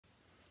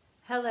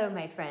Hello,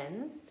 my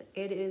friends.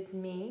 It is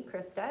me,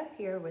 Krista,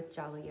 here with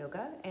Jolly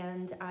Yoga,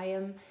 and I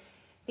am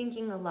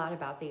thinking a lot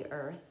about the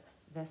earth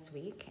this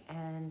week.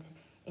 And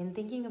in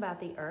thinking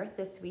about the earth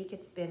this week,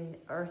 it's been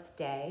Earth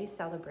Day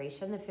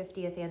celebration. The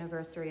 50th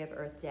anniversary of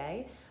Earth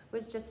Day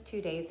was just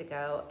 2 days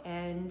ago.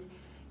 And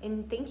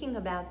in thinking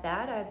about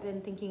that, I've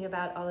been thinking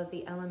about all of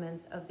the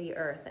elements of the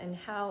earth and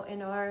how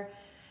in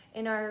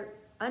our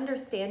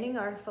understanding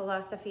our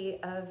philosophy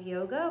of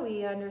yoga,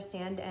 we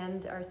understand,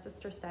 and our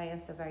sister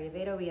science of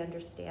Ayurveda, we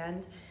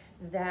understand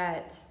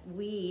that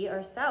we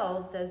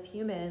ourselves as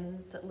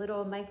humans,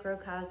 little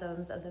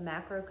microcosms of the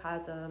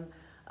macrocosm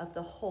of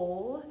the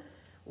whole,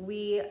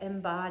 we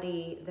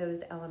embody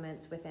those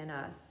elements within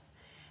us.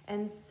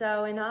 And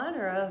so in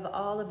honor of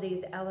all of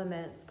these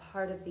elements,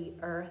 part of the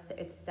earth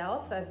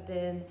itself, I've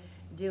been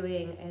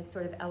doing a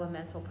sort of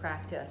elemental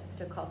practice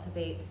to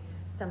cultivate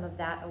some of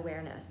that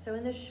awareness. So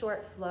in this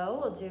short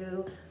flow, we'll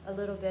do a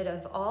little bit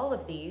of all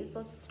of these.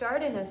 Let's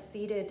start in a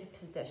seated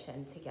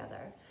position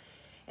together.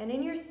 And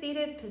in your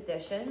seated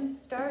position,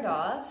 start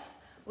off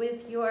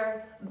with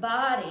your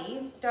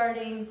body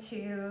starting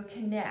to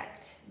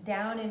connect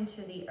down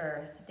into the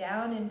earth,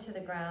 down into the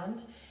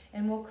ground,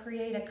 and we'll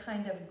create a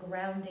kind of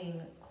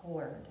grounding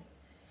cord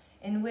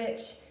in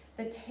which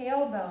the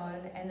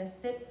tailbone and the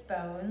sits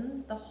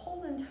bones, the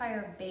whole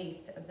entire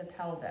base of the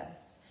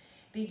pelvis,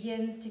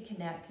 begins to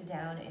connect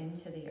down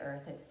into the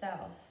earth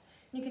itself.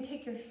 You could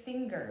take your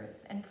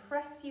fingers and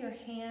press your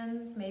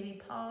hands,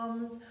 maybe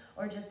palms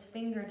or just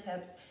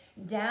fingertips,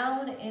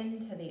 down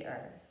into the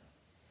earth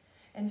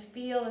and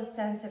feel a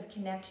sense of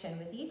connection.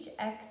 With each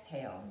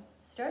exhale,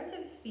 start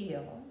to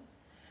feel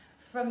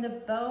from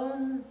the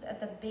bones at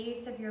the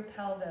base of your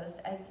pelvis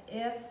as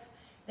if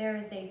there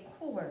is a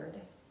cord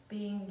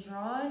being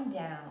drawn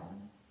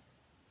down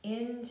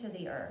into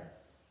the earth.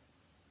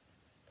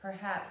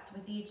 Perhaps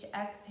with each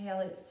exhale,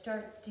 it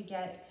starts to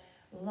get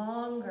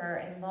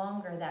longer and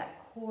longer, that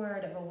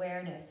cord of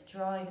awareness,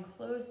 drawing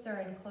closer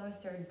and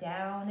closer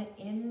down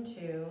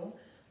into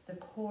the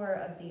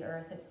core of the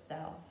earth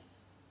itself.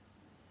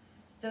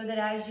 So that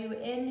as you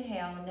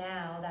inhale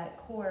now, that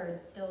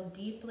cord still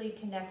deeply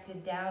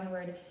connected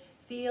downward,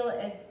 feel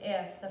as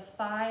if the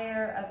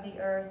fire of the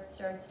earth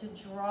starts to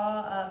draw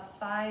up,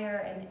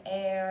 fire and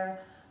air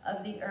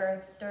of the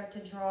earth start to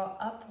draw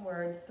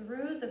upward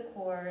through the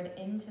cord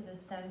into the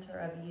center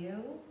of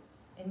you,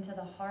 into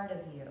the heart of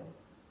you.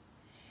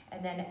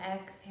 And then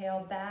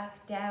exhale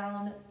back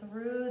down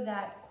through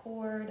that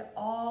cord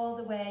all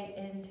the way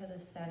into the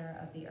center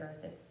of the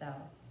earth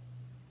itself.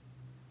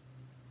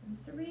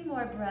 And 3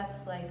 more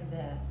breaths like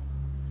this.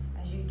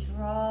 As you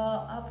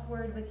draw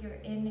upward with your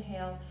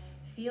inhale,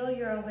 feel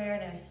your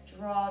awareness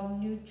draw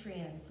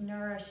nutrients,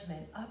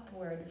 nourishment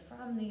upward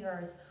from the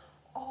earth,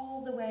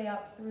 all the way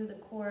up through the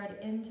cord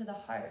into the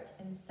heart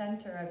and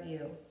center of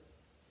you.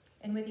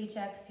 And with each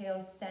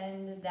exhale,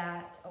 send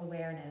that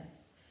awareness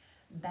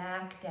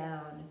back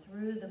down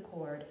through the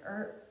cord,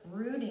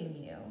 rooting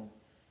you,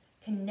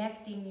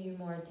 connecting you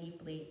more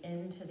deeply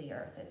into the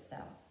earth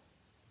itself.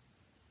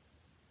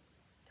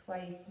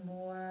 Twice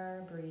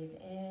more, breathe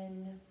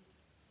in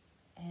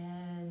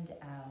and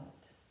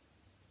out.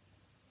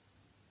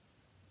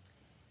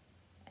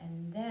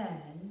 And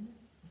then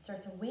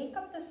start to wake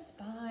up the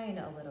spine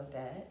a little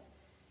bit.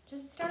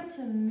 Just start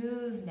to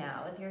move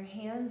now with your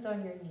hands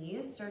on your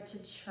knees. Start to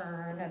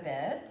churn a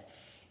bit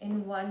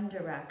in one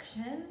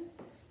direction.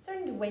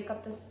 Starting to wake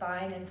up the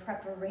spine in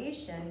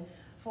preparation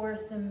for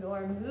some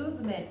more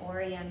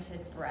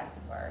movement-oriented breath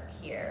work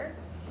here.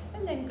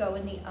 And then go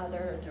in the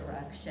other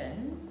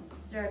direction,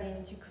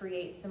 starting to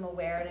create some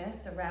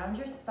awareness around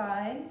your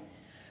spine.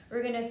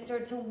 We're going to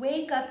start to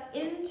wake up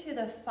into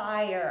the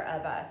fire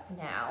of us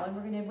now. And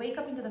we're going to wake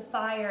up into the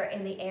fire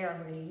in the air. And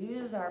we're going to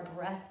use our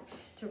breath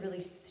to really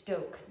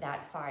stoke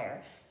that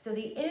fire. So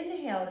the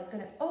inhale is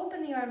going to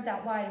open the arms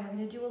out wide. And we're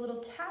going to do a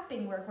little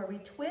tapping work where we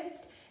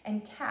twist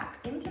and tap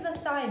into the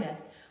thymus,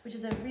 which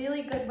is a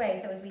really good way.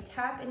 So as we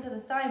tap into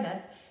the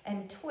thymus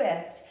and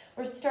twist,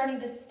 we're starting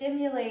to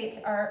stimulate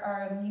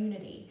our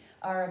immunity,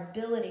 our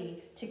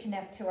ability to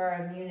connect to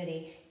our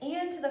immunity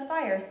and to the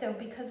fire. So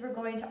because we're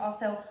going to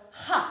also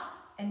ha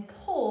and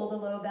pull the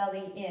low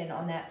belly in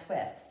on that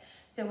twist.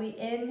 So we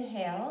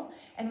inhale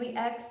and we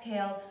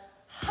exhale,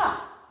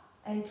 ha,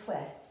 and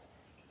twist.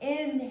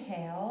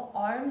 Inhale,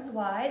 arms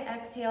wide,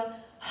 exhale,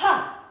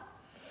 ha,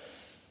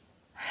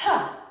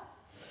 ha,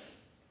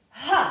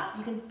 ha.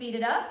 You can speed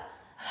it up,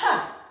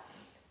 ha,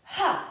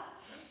 ha,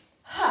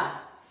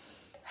 ha,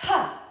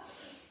 ha.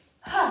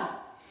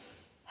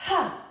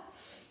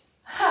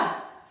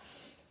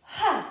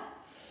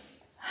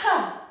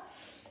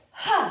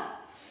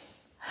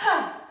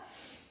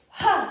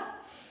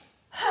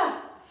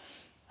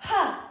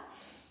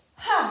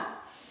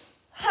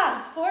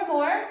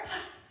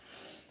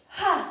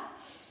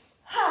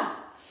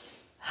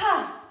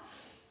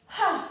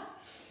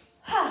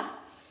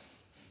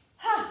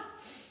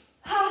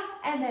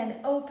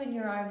 Open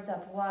your arms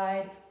up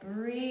wide,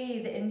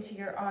 breathe into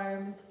your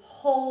arms,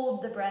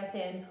 hold the breath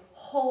in,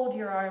 hold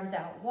your arms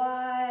out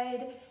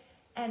wide,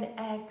 And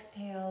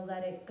exhale,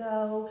 let it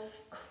go.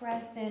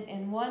 Crescent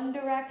in one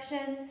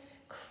direction,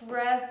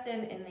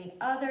 crescent in the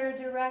other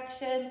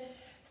direction,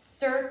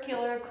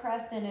 circular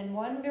crescent in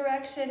one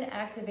direction,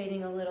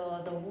 activating a little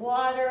of the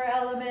water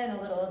element,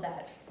 a little of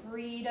that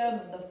freedom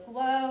of the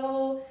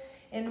flow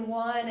in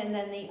one, and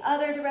then the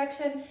other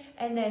direction,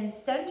 and then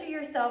center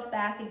yourself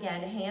back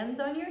again, hands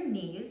on your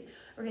knees.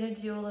 We're going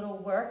to do a little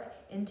work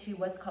into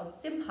what's called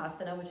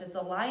Simhasana, which is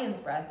the lion's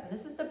breath, and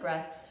this is the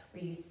breath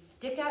where you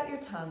stick out your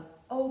tongue,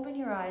 open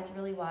your eyes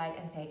really wide,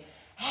 and say,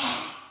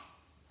 ah.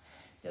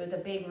 So it's a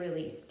big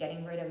release,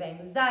 getting rid of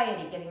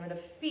anxiety, getting rid of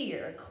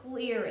fear,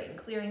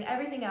 clearing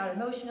everything out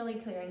emotionally,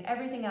 clearing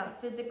everything out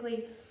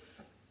physically,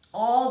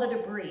 all the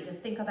debris. Just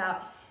think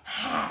about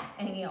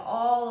hanging it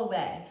all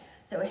away.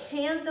 So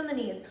hands on the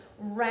knees,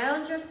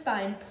 round your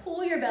spine,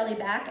 pull your belly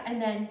back,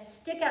 and then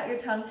stick out your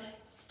tongue,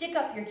 stick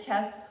up your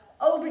chest,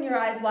 open your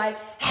eyes wide,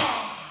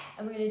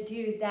 and we're gonna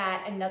do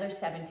that another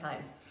 7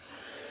 times.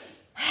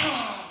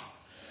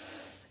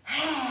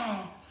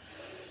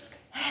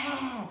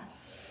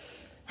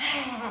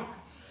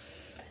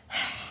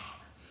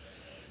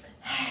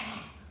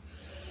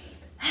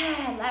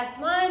 Last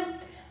one.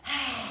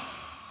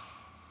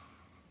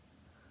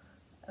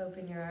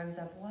 Open your arms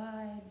up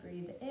wide,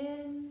 breathe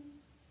in,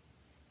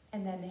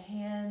 and then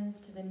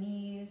hands to the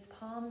knees,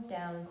 palms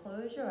down,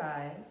 close your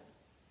eyes.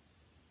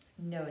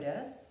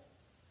 Notice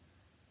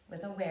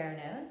with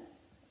awareness,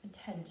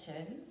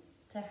 attention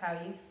to how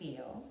you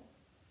feel.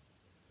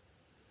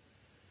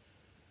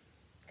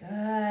 Good,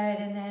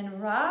 and then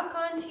rock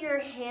onto your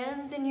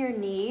hands and your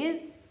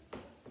knees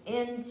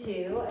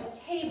into a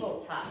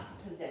tabletop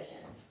position.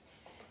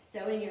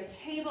 So in your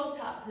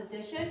tabletop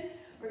position,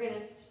 we're going to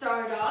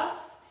start off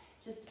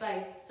just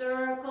by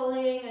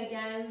circling,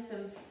 again,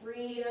 some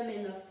freedom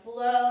in the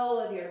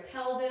flow of your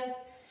pelvis.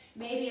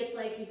 Maybe it's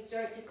like you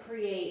start to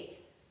create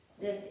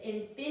this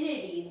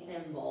infinity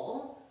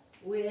symbol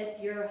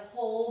with your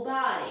whole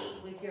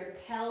body, with your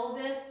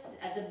pelvis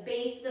at the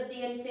base of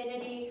the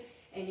infinity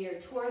and your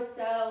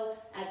torso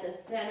at the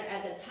center,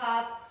 at the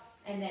top,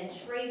 and then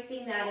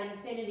tracing that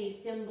infinity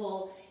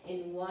symbol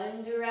in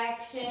one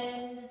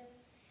direction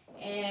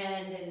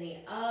and in the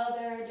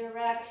other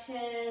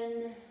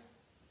direction,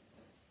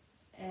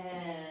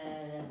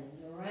 and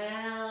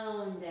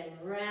round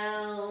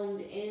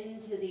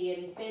into the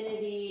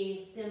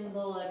infinity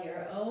symbol of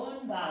your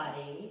own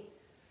body.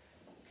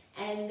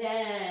 And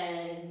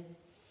then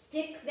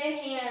stick the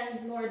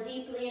hands more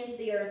deeply into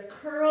the earth,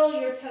 curl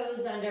your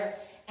toes under,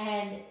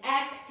 and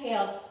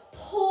exhale,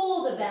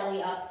 pull the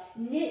belly up,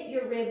 knit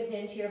your ribs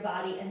into your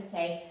body and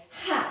say,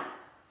 ha!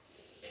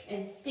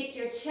 And stick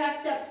your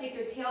chest up, stick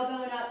your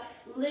tailbone up,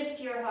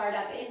 lift your heart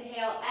up,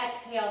 inhale,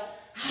 exhale,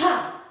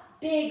 ha!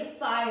 Big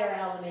fire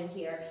element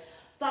here.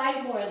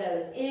 5 more of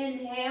those.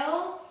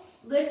 Inhale,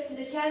 lift to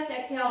the chest,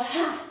 exhale,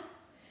 ha!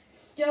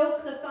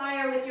 Stoke the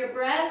fire with your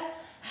breath,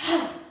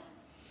 ha!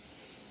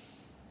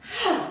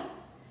 Ha!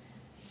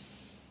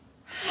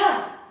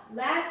 Ha!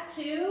 Last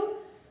 2,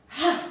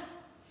 ha!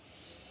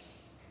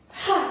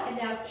 Ha! And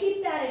now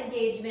keep that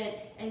engagement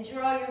and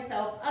draw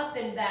yourself up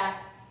and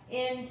back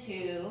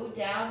into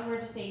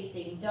downward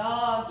facing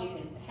dog. You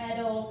can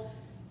pedal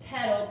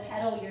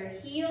your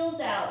heels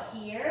out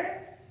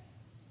here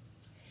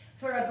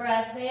for a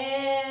breath in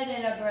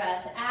and a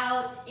breath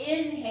out.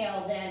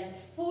 Inhale then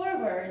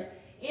forward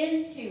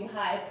into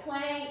high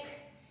plank.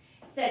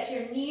 Set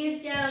your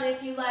knees down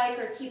if you like,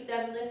 or keep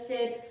them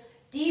lifted.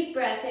 Deep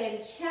breath in,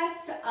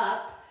 chest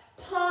up,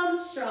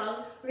 palms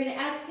strong. We're going to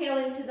exhale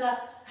into the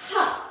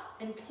ha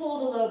and pull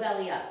the low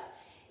belly up.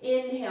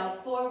 Inhale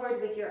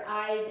forward with your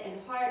eyes and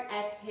heart.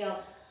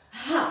 Exhale,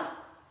 ha.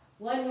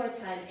 One more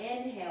time.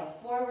 Inhale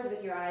forward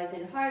with your eyes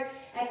and heart.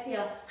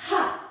 Exhale,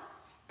 ha.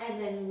 And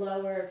then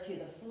lower to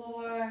the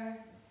floor.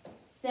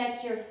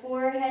 Set your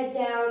forehead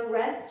down.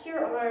 Rest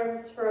your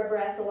arms for a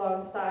breath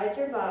alongside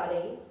your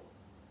body.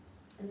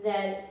 And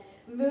then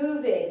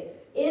moving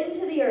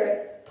into the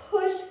earth,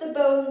 push the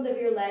bones of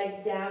your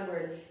legs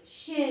downward.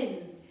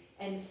 Shins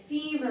and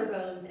femur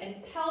bones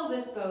and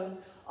pelvis bones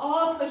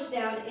all push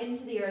down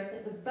into the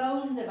earth, the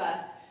bones of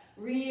us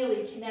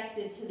really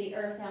connected to the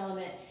earth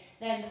element.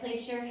 Then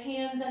place your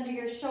hands under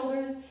your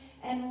shoulders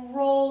and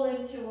roll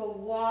into a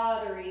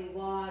watery,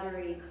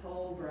 watery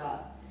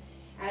cobra.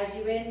 As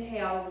you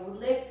inhale,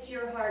 lift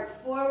your heart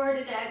forward,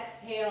 and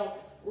exhale,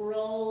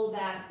 roll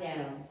back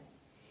down.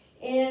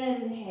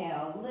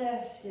 Inhale,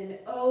 lift and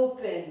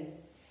open.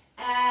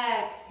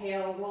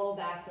 Exhale, roll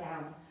back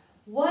down.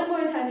 One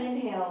more time,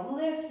 inhale,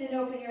 lift and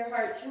open your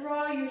heart,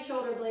 draw your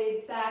shoulder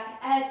blades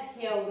back,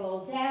 exhale,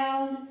 roll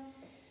down.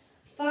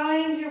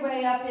 Find your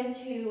way up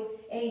into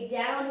a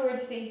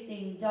downward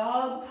facing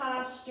dog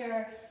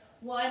posture.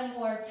 One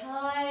more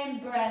time,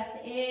 breath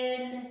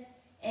in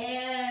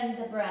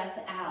and breath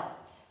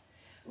out.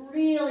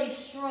 Really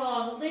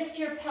strong, lift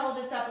your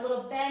pelvis up, a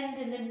little bend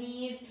in the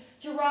knees,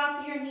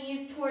 drop your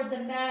knees toward the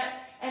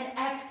mat, and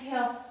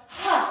exhale,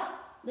 ha,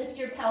 lift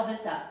your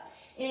pelvis up.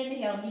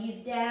 Inhale,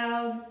 knees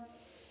down.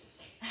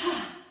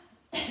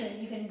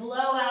 You can blow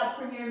out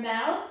from your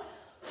mouth.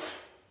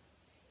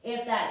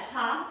 If that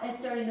hop is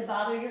starting to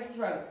bother your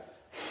throat,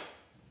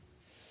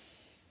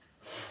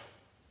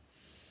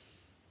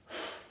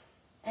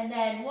 and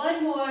then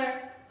one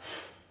more,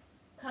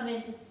 come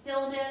into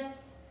stillness,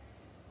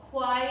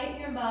 quiet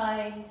your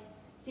mind,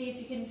 see if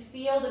you can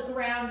feel the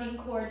grounding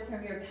cord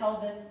from your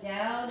pelvis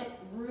down,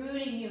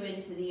 rooting you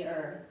into the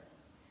earth.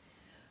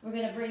 We're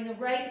going to bring the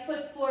right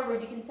foot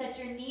forward. You can set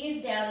your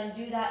knees down and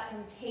do that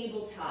from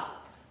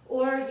tabletop,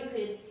 or you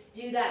could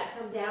do that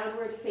from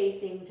downward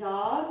facing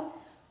dog.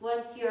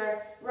 Once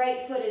your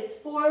right foot is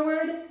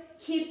forward,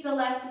 keep the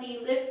left knee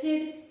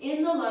lifted.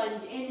 In the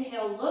lunge,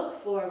 inhale,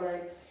 look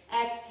forward.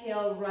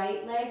 Exhale,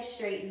 right leg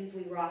straightens,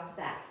 we rock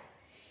back.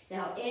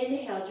 Now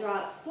inhale,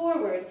 drop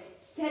forward,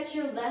 set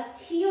your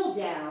left heel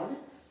down,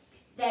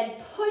 then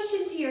push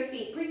into your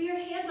feet. Bring your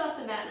hands off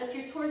the mat, lift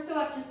your torso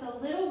up just a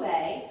little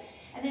way,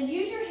 and then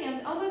use your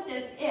hands almost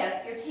as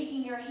if you're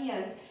taking your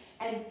hands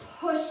and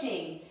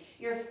pushing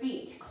your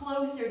feet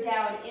closer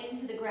down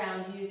into the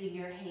ground using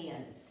your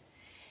hands.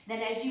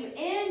 Then as you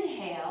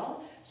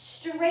inhale,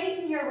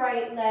 straighten your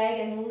right leg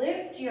and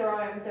lift your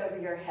arms over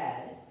your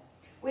head.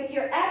 With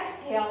your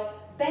exhale,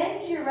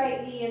 bend your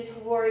right knee into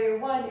warrior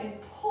one and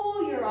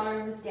pull your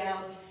arms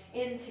down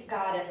into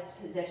goddess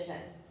position.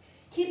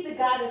 Keep the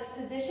goddess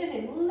position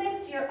and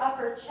lift your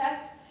upper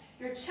chest,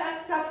 your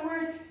chest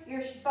upward,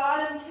 your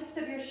bottom tips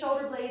of your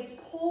shoulder blades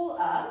pull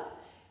up.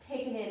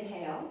 Take an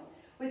inhale.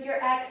 With your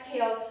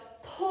exhale,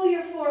 pull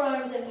your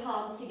forearms and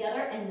palms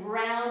together and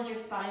round your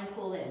spine,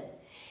 pull in.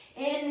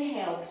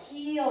 Inhale,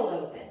 peel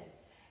open.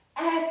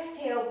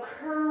 Exhale,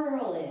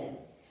 curl in.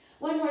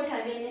 One more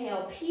time,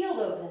 inhale, peel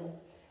open.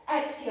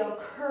 Exhale,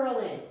 curl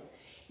in.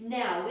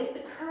 Now, with the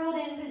curled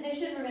in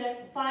position, we're going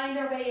to find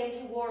our way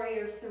into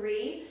warrior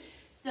three.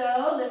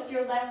 So, lift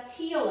your left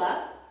heel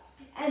up,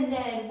 and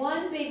then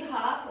one big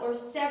hop or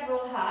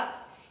several hops.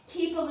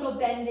 Keep a little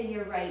bend in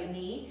your right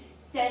knee.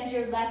 Send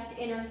your left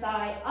inner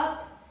thigh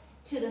up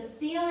to the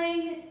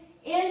ceiling.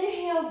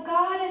 Inhale,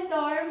 goddess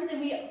arms,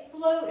 and we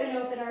float and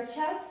open our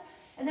chest.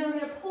 And then we're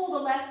going to pull the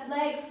left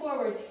leg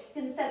forward.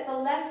 You can set the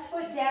left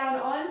foot down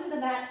onto the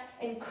mat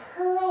and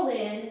curl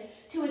in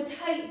to a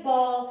tight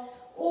ball.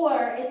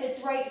 Or if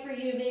it's right for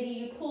you, maybe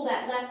you pull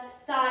that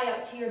left thigh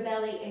up to your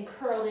belly and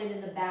curl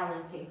in the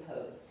balancing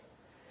pose.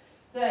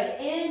 Good.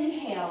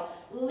 Inhale.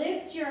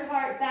 Lift your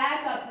heart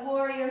back up.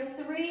 Warrior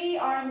three,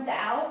 arms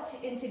out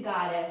into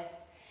goddess.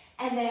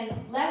 And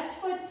then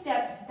left foot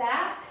steps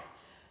back.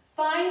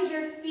 Find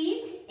your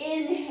feet.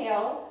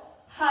 Inhale.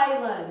 High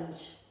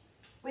lunge.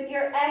 With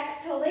your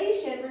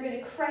exhalation, we're going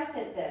to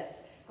crescent this.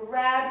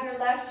 Grab your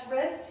left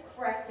wrist,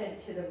 crescent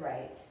to the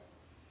right.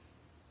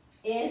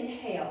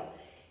 Inhale.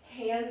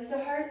 Hands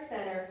to heart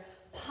center.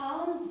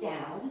 Palms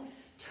down.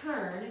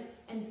 Turn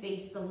and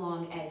face the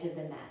long edge of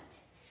the mat.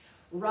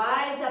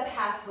 Rise up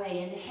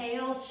halfway.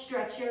 Inhale,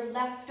 stretch your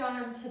left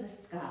arm to the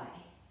sky.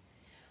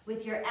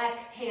 With your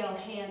exhale,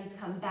 hands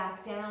come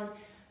back down.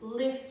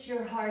 Lift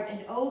your heart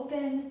and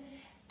open.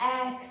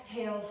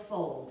 Exhale,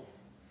 fold.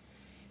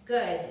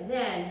 Good.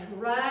 Then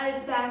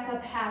rise back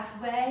up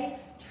halfway.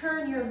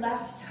 Turn your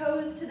left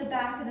toes to the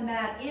back of the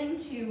mat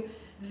into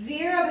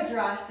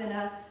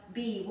Virabhadrasana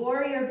B,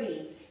 warrior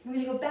B. We're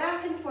going to go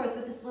back and forth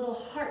with this little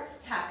heart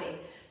tapping.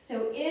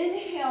 So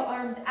inhale,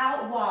 arms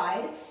out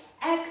wide.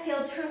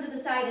 Exhale, turn to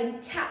the side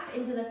and tap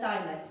into the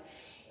thymus.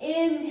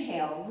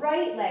 Inhale,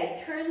 right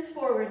leg turns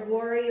forward,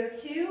 warrior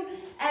two.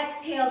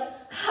 Exhale,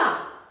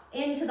 hop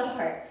into the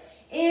heart.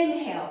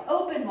 Inhale,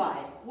 open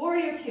wide,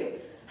 warrior two.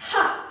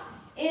 Hop.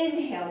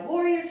 Inhale,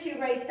 warrior two,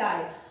 right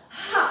side.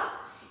 Hop.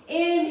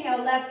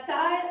 Inhale, left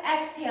side.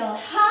 Exhale,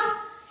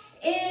 hop.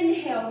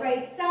 Inhale,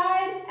 right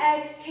side.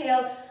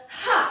 Exhale,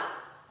 hop.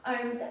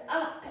 Arms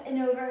up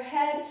and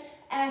overhead.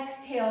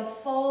 Exhale,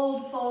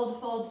 fold,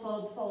 fold, fold,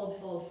 fold, fold,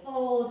 fold,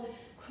 fold.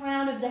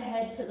 Crown of the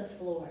head to the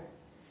floor.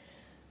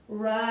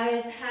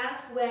 Rise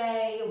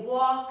halfway.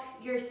 Walk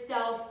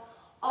yourself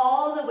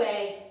all the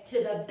way to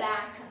the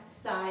back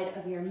side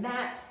of your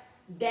mat.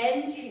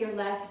 Bend your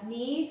left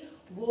knee.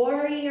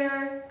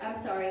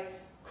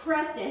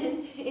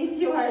 Crescent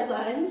into our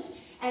lunge.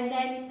 And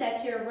then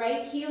set your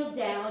right heel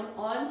down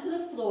onto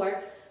the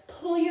floor.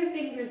 Pull your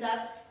fingers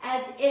up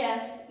as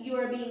if you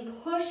are being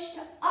pushed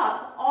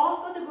up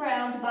off of the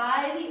ground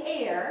by the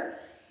air.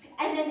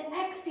 And then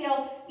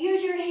exhale,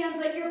 use your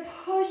hands like you're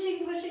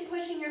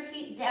pushing your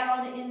feet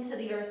down into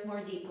the earth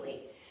more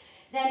deeply.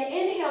 Then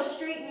inhale,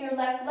 straighten your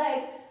left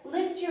leg,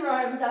 lift your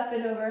arms up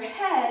and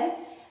overhead.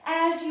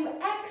 As you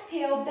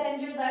exhale,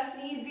 bend your left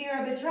knee,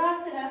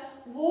 Virabhadrasana,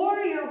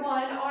 warrior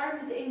one,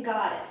 arms in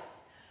goddess.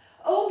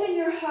 Open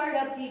your heart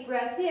up, deep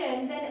breath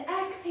in, then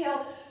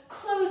exhale,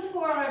 close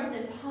forearms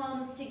and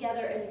palms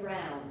together and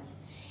round.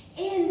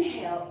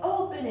 Inhale,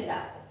 open it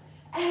up.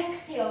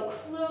 Exhale,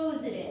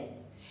 close it in.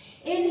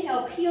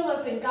 Inhale, peel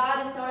open,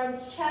 goddess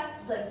arms,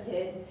 chest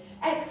lifted.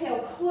 Exhale,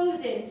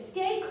 close in.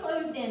 Stay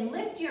closed in.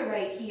 Lift your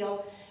right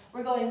heel.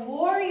 We're going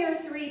warrior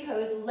three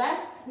pose.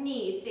 Left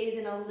knee stays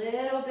in a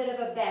little bit of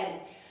a bend.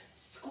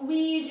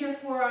 Squeeze your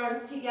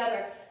forearms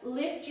together.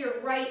 Lift your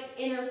right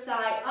inner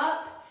thigh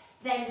up.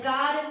 Then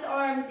goddess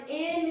arms,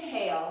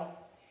 inhale.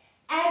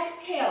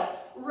 Exhale,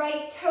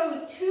 right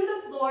toes to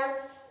the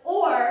floor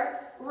or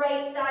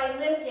right thigh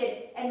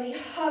lifted, and we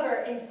hover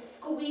and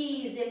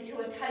squeeze into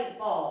a tight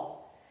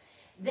ball.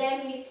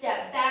 Then we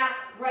step back,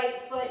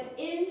 right foot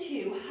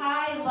into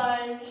high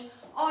lunge,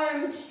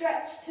 arms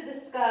stretch to the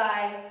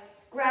sky.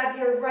 Grab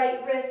your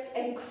right wrist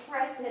and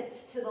crescent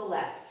to the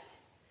left.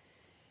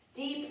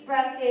 Deep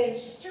breath in,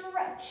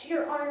 stretch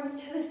your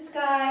arms to the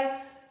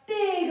sky.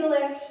 Big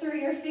lift through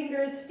your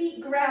fingers,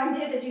 feet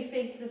grounded as you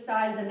face the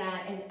side of the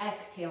mat, and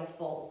exhale,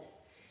 fold.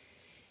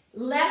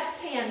 Left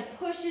hand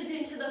pushes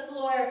into the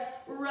floor,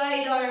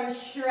 right arm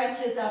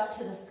stretches up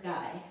to the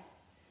sky.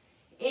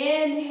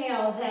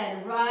 Inhale,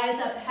 then rise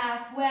up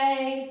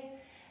halfway.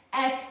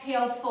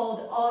 Exhale,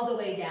 fold all the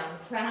way down,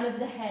 crown of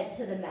the head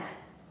to the mat.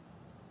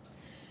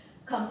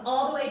 Come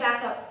all the way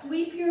back up,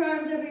 sweep your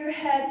arms over your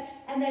head,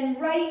 and then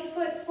right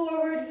foot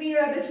forward,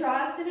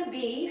 Virabhadrasana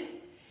B.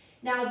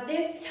 Now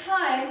this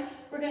time,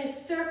 we're going to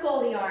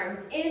circle the arms.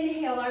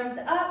 Inhale, arms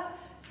up,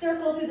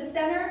 circle through the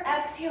center.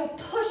 Exhale,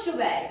 push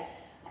away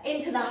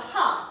into the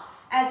ha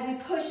as we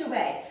push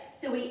away.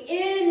 So we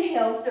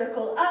inhale,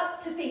 circle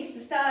up to face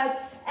the side.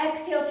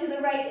 Exhale to the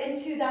right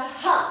into the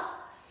ha.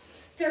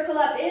 Circle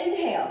up,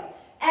 inhale.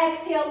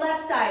 Exhale,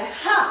 left side,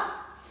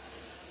 ha.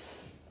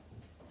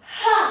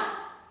 Ha.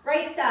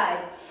 Right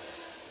side.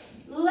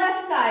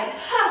 Left side,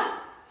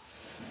 ha.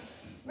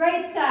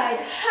 Right side,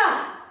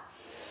 ha.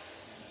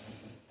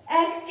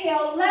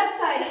 Exhale, left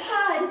side,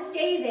 ha, and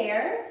stay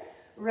there.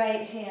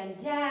 Right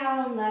hand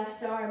down,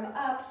 left arm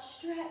up,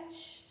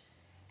 stretch.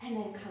 And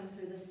then come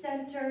through the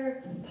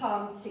center,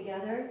 palms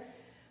together.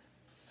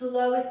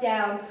 Slow it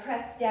down,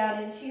 press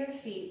down into your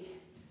feet.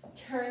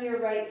 Turn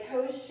your right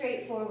toes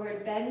straight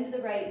forward, bend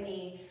the right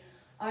knee.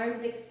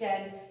 Arms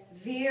extend,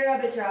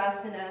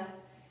 Virabhadrasana.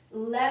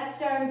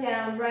 Left arm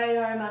down, right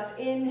arm up,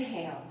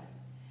 inhale.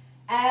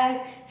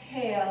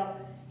 Exhale,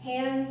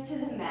 hands to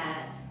the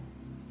mat.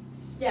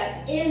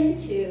 Step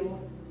into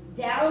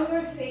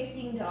downward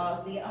facing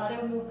dog, the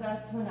Adho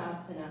Mukha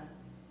Svanasana.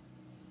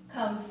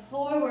 Come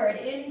forward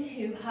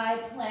into high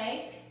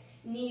plank,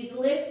 knees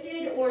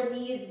lifted or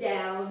knees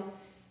down,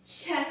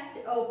 chest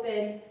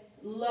open,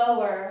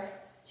 lower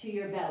to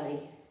your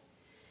belly.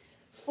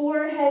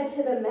 Forehead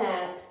to the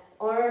mat,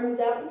 arms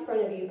out in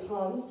front of you,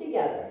 palms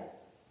together.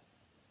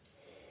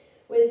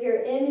 With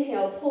your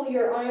inhale, pull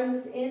your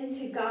arms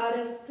into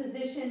goddess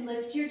position,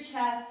 lift your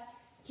chest,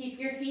 keep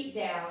your feet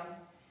down.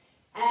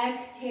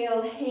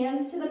 Exhale,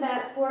 hands to the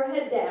mat,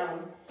 forehead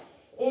down.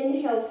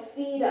 Inhale,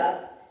 feet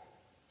up,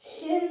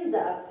 shins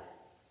up.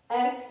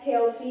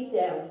 Exhale, feet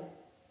down.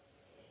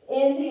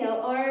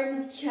 Inhale,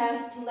 arms,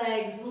 chest,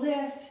 legs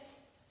lift.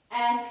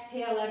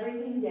 Exhale,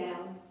 everything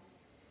down.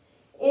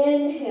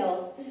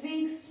 Inhale,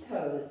 Sphinx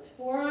pose.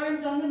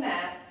 Forearms on the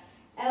mat,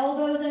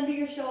 elbows under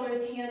your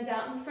shoulders, hands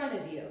out in front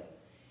of you.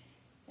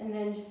 And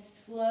then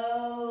just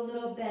slow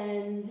little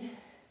bend.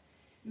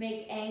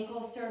 Make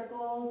ankle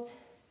circles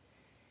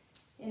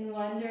in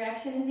one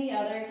direction and the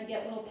other. If you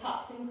get little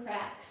pops and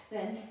cracks,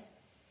 then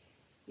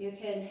you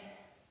can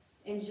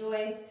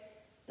enjoy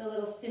the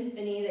little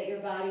symphony that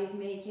your body's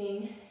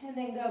making. And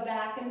then go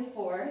back and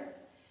forth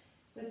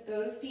with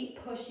both feet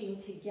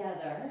pushing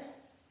together.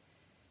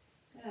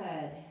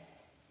 Good.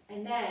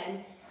 And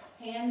then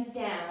hands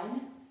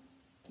down,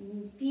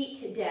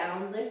 feet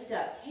down, lift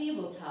up,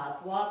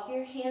 tabletop. Walk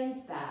your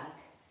hands back.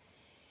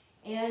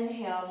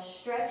 Inhale,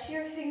 stretch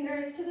your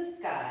fingers to the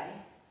sky.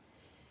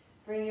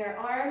 Bring your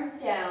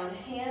arms down,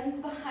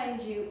 hands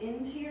behind you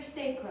into your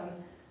sacrum.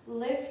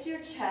 Lift your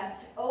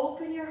chest,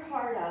 open your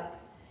heart up.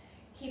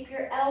 Keep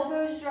your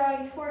elbows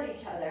drawing toward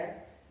each other.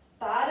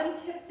 Bottom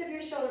tips of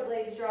your shoulder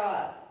blades draw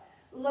up.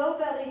 Low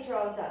belly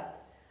draws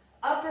up.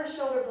 Upper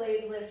shoulder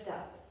blades lift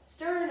up.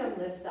 Sternum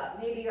lifts up.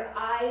 Maybe your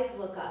eyes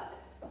look up.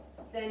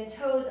 Then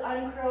toes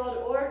uncurled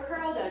or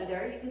curled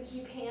under. You can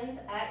keep hands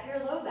at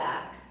your low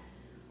back.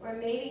 Or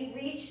maybe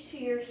reach to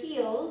your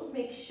heels.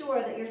 Make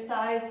sure that your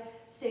thighs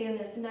stay in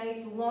this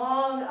nice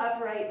long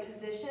upright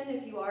position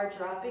if you are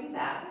dropping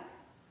back.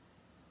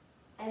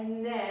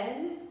 And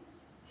then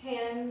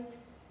hands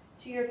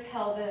to your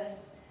pelvis.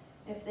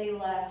 If they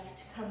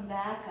left, come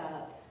back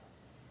up.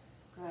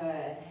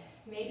 Good.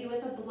 Maybe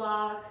with a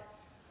block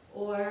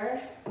or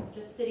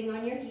just sitting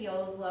on your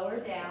heels, lower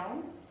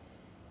down.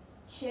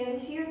 Chin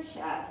to your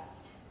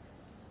chest.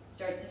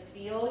 Start to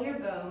feel your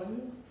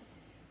bones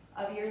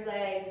of your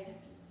legs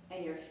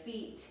and your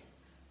feet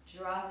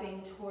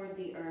dropping toward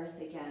the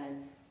earth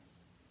again.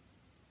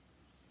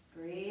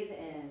 Breathe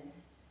in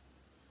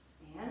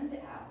and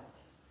out.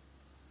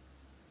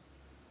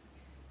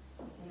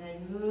 And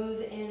then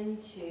move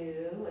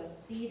into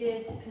a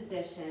seated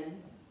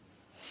position.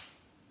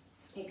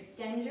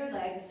 Extend your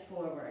legs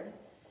forward.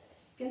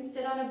 You can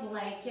sit on a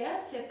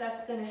blanket if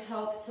that's going to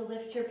help to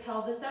lift your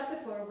pelvis up.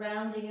 If we're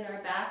rounding in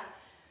our back,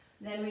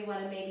 then we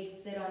want to maybe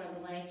sit on a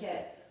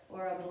blanket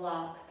or a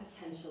block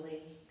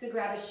potentially. You could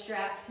grab a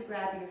strap to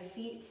grab your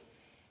feet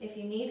if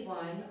you need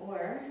one,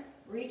 or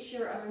reach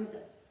your arms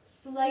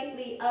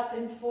slightly up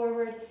and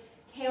forward,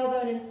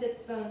 tailbone and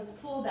sits bones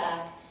pull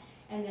back,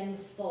 and then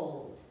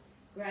fold.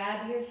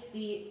 Grab your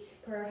feet,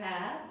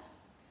 perhaps.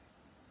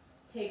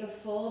 Take a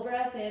full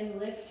breath in,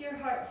 lift your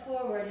heart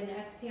forward, and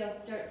exhale,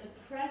 start to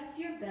press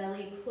your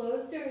belly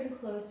closer and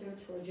closer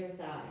towards your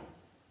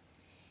thighs.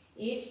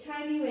 Each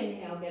time you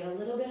inhale, get a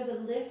little bit of a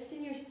lift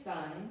in your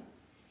spine.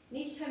 And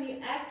each time you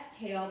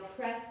exhale,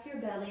 press your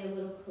belly a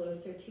little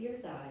closer to your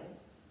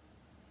thighs.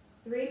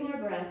 3 more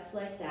breaths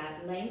like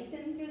that.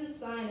 Lengthen through the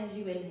spine as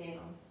you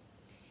inhale.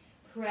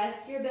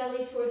 Press your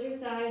belly towards your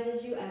thighs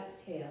as you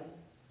exhale.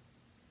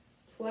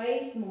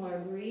 Twice more.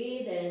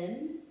 Breathe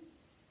in.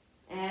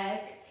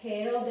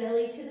 Exhale,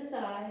 belly to the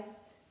thighs.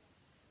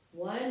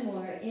 1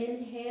 more.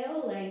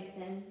 Inhale,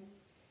 lengthen.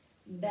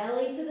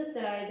 Belly to the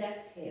thighs,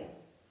 exhale.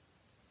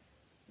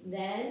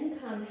 Then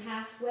come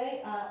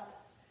halfway up.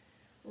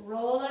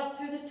 Roll up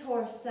through the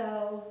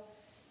torso.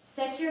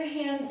 Set your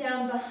hands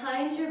down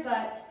behind your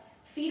butt.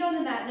 Feet on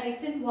the mat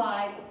nice and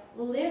wide.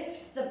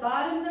 Lift the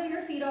bottoms of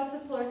your feet off the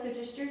floor so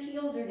just your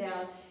heels are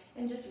down.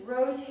 And just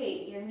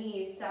rotate your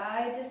knees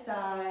side to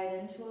side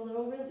into a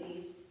little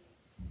release.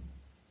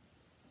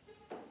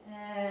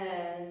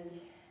 And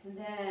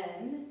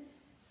then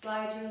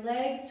slide your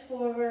legs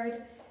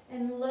forward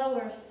and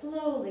lower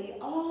slowly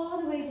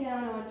all the way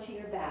down onto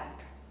your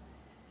back.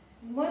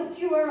 Once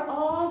you are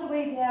all the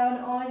way down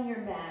on your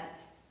mat,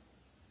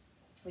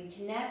 we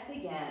connect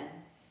again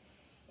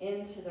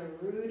into the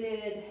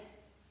rooted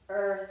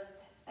earth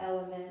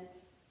element,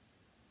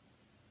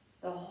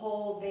 the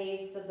whole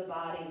base of the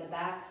body, the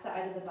back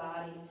side of the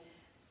body,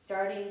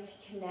 starting to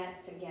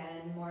connect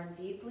again more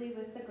deeply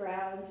with the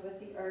ground, with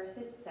the earth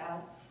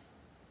itself.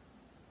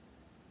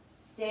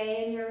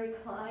 Stay in your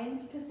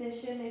reclined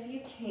position if you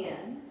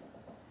can.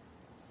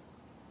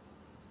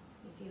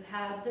 If you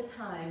have the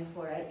time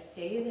for it,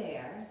 stay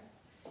there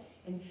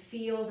and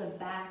feel the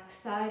back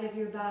side of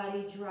your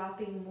body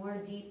dropping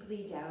more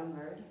deeply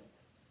downward,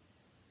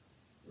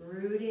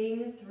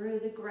 rooting through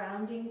the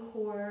grounding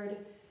cord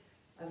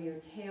of your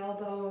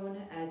tailbone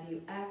as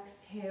you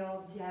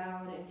exhale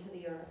down into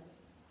the earth.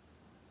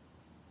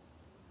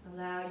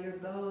 Allow your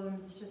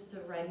bones to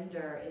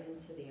surrender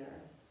into the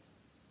earth,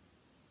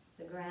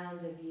 the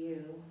ground of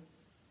you,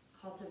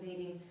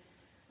 cultivating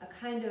a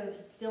kind of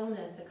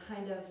stillness, a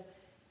kind of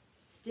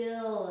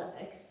still,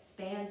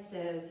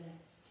 expansive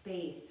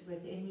space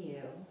within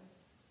you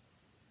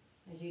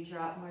as you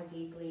drop more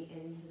deeply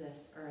into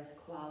this earth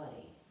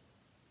quality.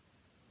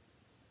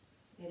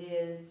 It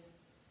is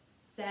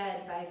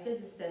said by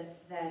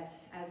physicists that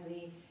as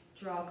we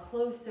draw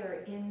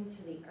closer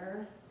into the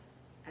earth,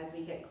 as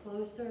we get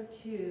closer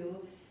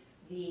to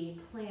the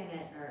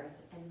planet Earth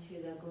and to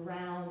the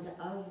ground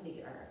of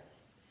the earth,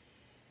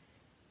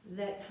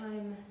 that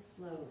time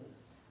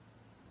slows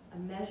a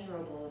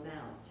measurable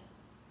amount.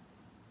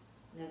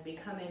 And as we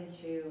come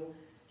into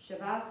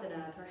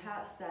Shavasana,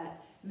 perhaps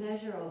that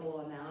measurable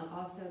amount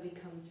also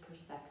becomes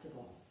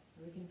perceptible.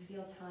 We can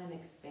feel time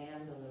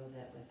expand a little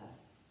bit with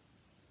us.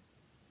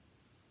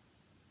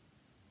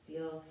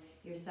 Feel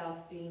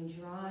yourself being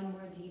drawn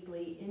more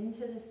deeply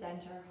into the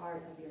center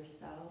heart of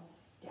yourself,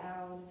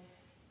 down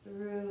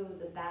through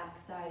the back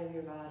side of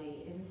your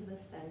body, into the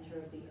center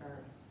of the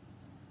earth.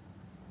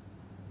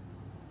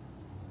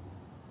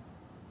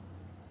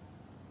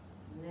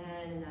 And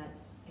then in that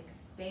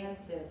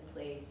expansive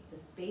place, the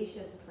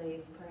spacious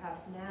place,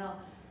 perhaps now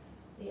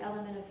the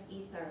element of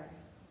ether,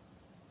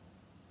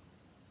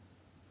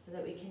 so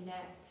that we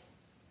connect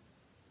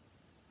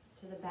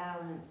to the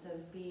balance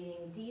of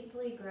being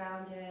deeply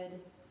grounded,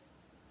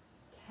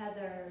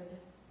 tethered,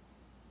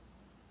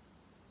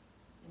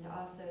 and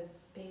also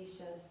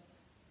spacious.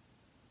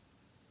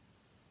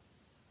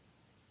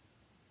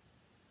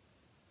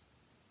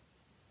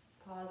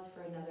 Pause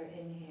for another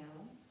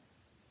inhale.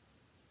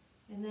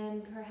 And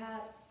then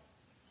perhaps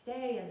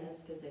stay in this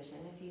position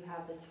if you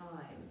have the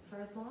time,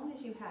 for as long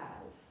as you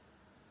have.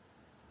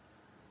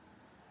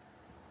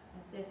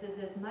 If this is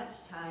as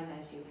much time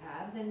as you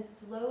have, then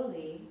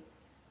slowly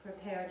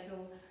prepare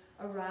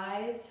to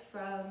arise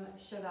from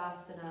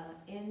Shavasana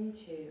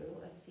into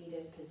a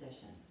seated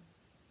position.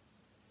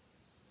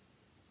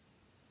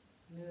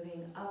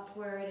 Moving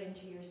upward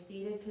into your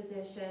seated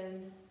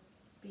position,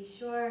 be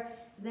sure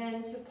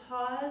then to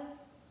pause,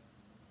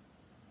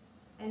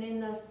 and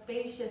in the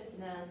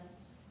spaciousness,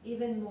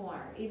 even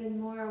more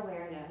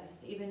awareness,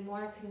 even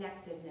more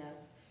connectedness,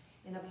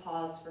 in a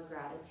pause for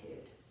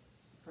gratitude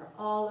for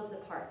all of the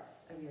parts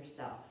of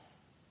yourself.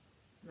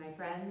 My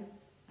friends,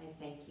 I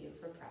thank you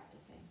for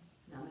practicing.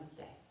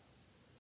 Namaste.